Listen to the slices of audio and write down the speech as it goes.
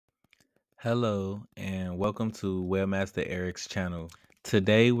Hello, and welcome to Webmaster Eric's channel.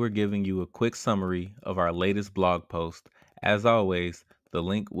 Today, we're giving you a quick summary of our latest blog post. As always, the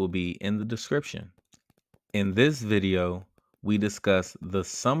link will be in the description. In this video, we discuss the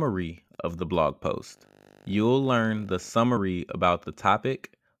summary of the blog post. You'll learn the summary about the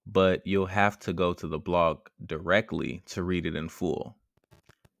topic, but you'll have to go to the blog directly to read it in full.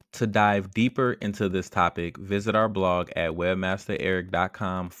 To dive deeper into this topic, visit our blog at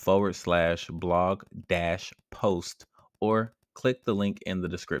webmastereric.com/blog-post or click the link in the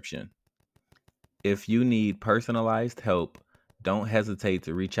description. If you need personalized help, don't hesitate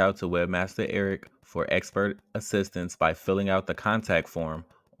to reach out to Webmaster Eric for expert assistance by filling out the contact form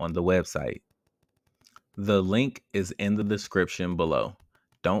on the website. The link is in the description below.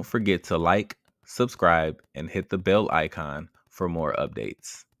 Don't forget to like, subscribe, and hit the bell icon for more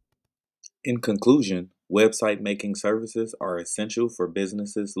updates. In conclusion, website making services are essential for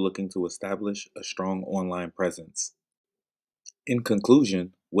businesses looking to establish a strong online presence. In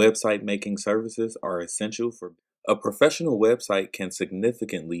conclusion, website making services are essential for a professional website can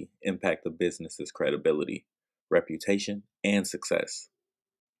significantly impact a business's credibility, reputation, and success.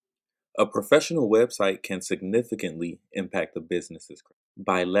 A professional website can significantly impact a business's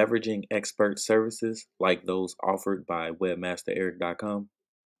by leveraging expert services like those offered by webmastereric.com.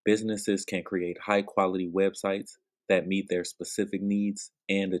 Businesses can create high-quality websites that meet their specific needs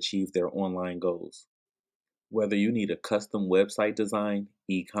and achieve their online goals. Whether you need a custom website design,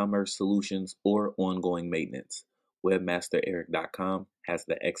 e-commerce solutions, or ongoing maintenance, webmastereric.com has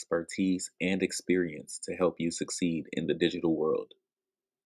the expertise and experience to help you succeed in the digital world.